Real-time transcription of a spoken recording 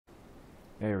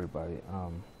Hey everybody,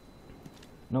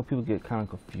 know people get kind of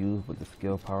confused with the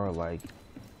skill power. Like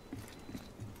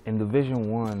in Division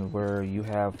 1, where you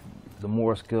have the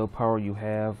more skill power you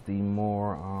have, the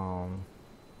more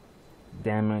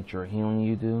damage or healing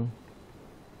you do.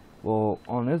 Well,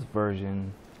 on this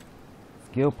version,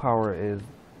 skill power is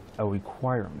a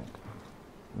requirement.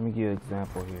 Let me give you an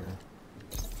example here.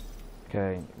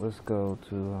 Okay, let's go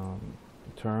to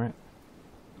the turret.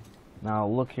 Now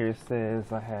look here, it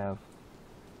says I have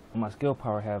my skill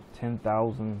power have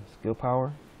 10,000 skill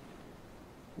power.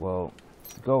 Well,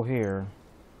 go here.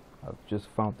 I've just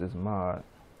found this mod.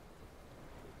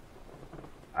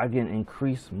 I can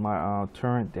increase my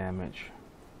turret damage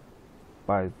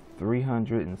by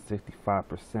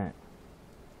 365%.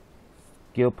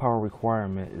 Skill power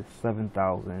requirement is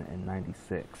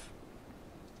 7,096.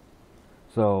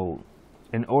 So,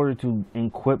 in order to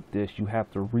equip this, you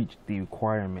have to reach the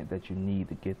requirement that you need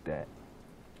to get that.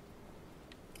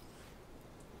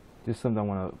 Just something I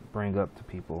want to bring up to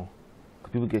people.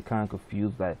 People get kind of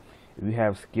confused that if you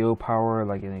have skill power,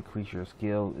 like it increase your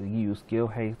skill, you use skill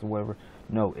haste or whatever.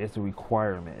 No, it's a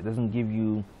requirement. It doesn't give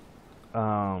you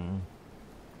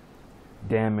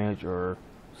damage or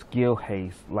skill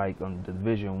haste like on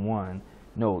Division 1.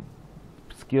 No,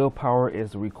 skill power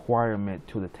is a requirement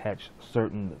to attach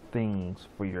certain things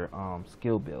for your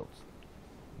skill builds.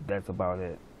 That's about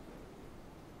it.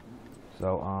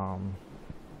 So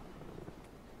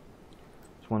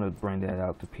want to bring that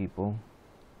out to people.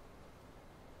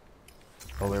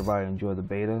 Hope everybody enjoy the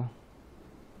beta,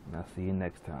 and I'll see you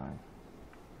next time.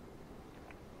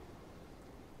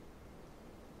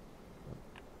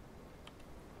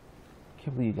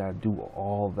 Can't believe you gotta do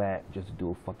all that just to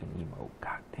do a fucking emote.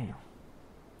 God damn.